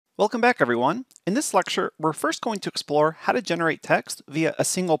Welcome back, everyone. In this lecture, we're first going to explore how to generate text via a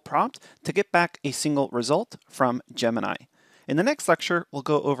single prompt to get back a single result from Gemini. In the next lecture, we'll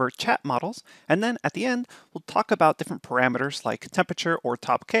go over chat models, and then at the end, we'll talk about different parameters like temperature or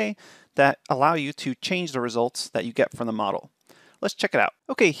top K that allow you to change the results that you get from the model. Let's check it out.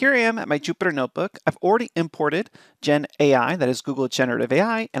 Okay, here I am at my Jupyter notebook. I've already imported Gen AI, that is Google Generative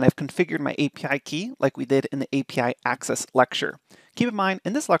AI, and I've configured my API key like we did in the API Access lecture. Keep in mind,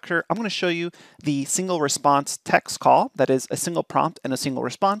 in this lecture, I'm going to show you the single response text call, that is a single prompt and a single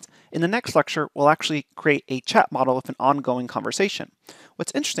response. In the next lecture, we'll actually create a chat model with an ongoing conversation.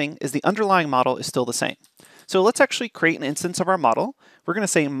 What's interesting is the underlying model is still the same. So let's actually create an instance of our model. We're going to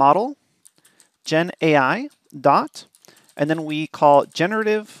say model Gen AI dot, and then we call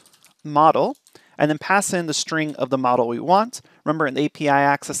generative model, and then pass in the string of the model we want. Remember, in the API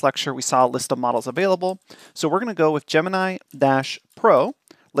Access lecture, we saw a list of models available. So we're going to go with Gemini-Pro.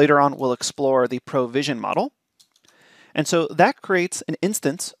 Later on, we'll explore the Pro Vision model. And so that creates an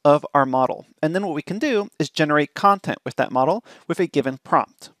instance of our model. And then what we can do is generate content with that model with a given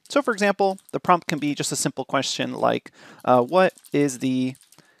prompt. So for example, the prompt can be just a simple question like, what is the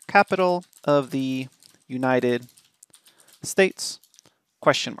capital of the United States?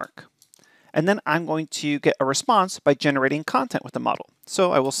 Question mark. And then I'm going to get a response by generating content with the model.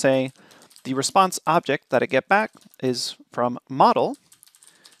 So I will say the response object that I get back is from model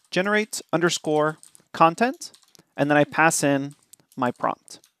generate underscore content, and then I pass in my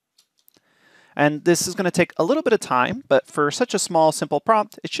prompt. And this is going to take a little bit of time, but for such a small, simple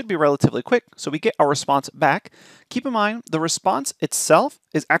prompt, it should be relatively quick. So we get our response back. Keep in mind, the response itself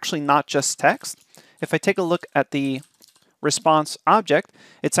is actually not just text. If I take a look at the response object,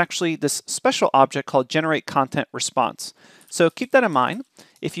 it's actually this special object called generate content response. So keep that in mind.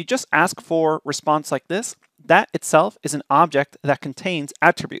 If you just ask for response like this, that itself is an object that contains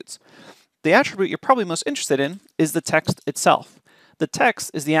attributes. The attribute you're probably most interested in is the text itself. The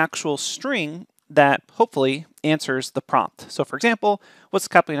text is the actual string that hopefully answers the prompt. So for example, what's the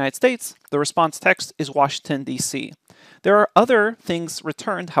capital of the United States? The response text is Washington, D.C. There are other things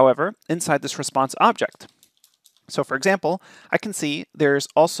returned, however, inside this response object. So for example, I can see there's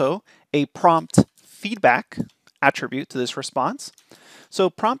also a prompt feedback attribute to this response. So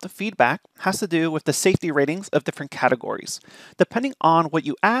prompt feedback has to do with the safety ratings of different categories. Depending on what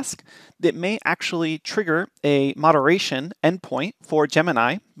you ask, it may actually trigger a moderation endpoint for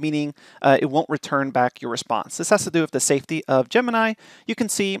Gemini, meaning it won't return back your response. This has to do with the safety of Gemini. You can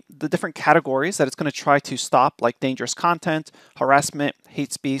see the different categories that it's going to try to stop, like dangerous content, harassment,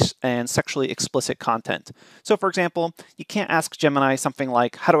 hate speech, and sexually explicit content. So for example, you can't ask Gemini something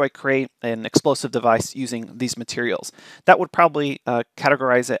like, how do I create an explosive device using these materials? That would probably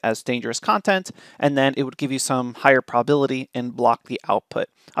categorize it as dangerous content, and then it would give you some higher probability and block the output.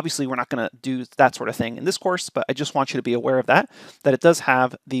 Obviously, we're not going to do that sort of thing in this course, but I just want you to be aware of that it does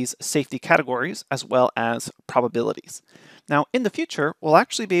have these safety categories as well as probabilities. Now, in the future, we'll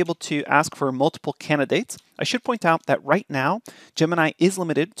actually be able to ask for multiple candidates. I should point out that right now, Gemini is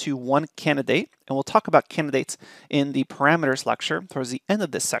limited to one candidate, and we'll talk about candidates in the parameters lecture towards the end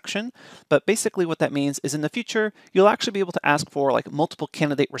of this section. But basically what that means is in the future, you'll actually be able to ask for like multiple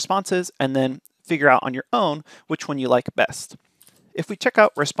candidate responses and then figure out on your own which one you like best. If we check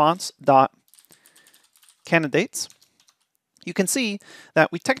out response.candidates, you can see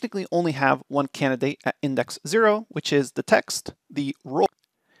that we technically only have one candidate at index 0, which is the text, the role.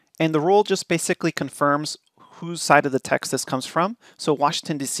 And the role just basically confirms whose side of the text this comes from. So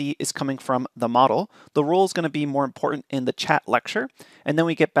Washington, D.C. is coming from the model. The role is going to be more important in the chat lecture. And then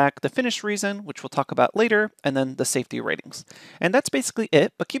we get back the finished reason, which we'll talk about later, and then the safety ratings. And that's basically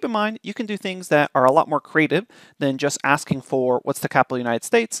it. But keep in mind, you can do things that are a lot more creative than just asking for what's the capital of the United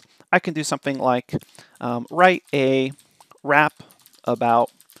States. I can do something like write a rap about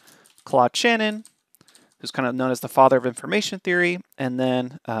Claude Shannon, who's kind of known as the father of information theory, and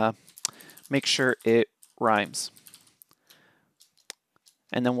then make sure it rhymes.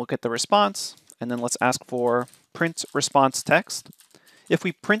 And then we'll get the response, and then let's ask for print response text. If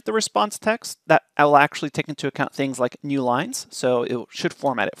we print the response text, that will actually take into account things like new lines, so it should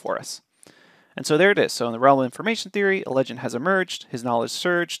format it for us. And so there it is. So in the realm of information theory, a legend has emerged, his knowledge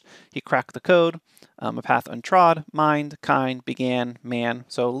surged, he cracked the code, a path untrod, mind, kind, began, man.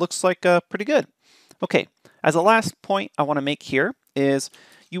 So it looks like pretty good. Okay, as a last point I want to make here is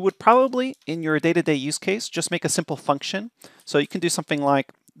you would probably, in your day-to-day use case, just make a simple function. So you can do something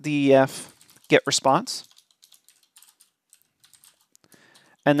like def get response,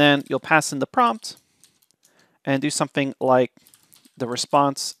 and then you'll pass in the prompt and do something like the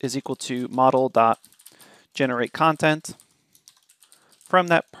response is equal to model.generate content from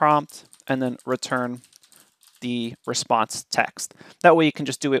that prompt and then return the response text. That way you can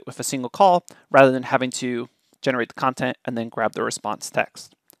just do it with a single call rather than having to generate the content and then grab the response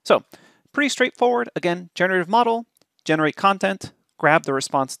text. So pretty straightforward. Again, generative model, generate content, grab the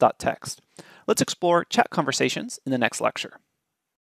response.text. Let's explore chat conversations in the next lecture.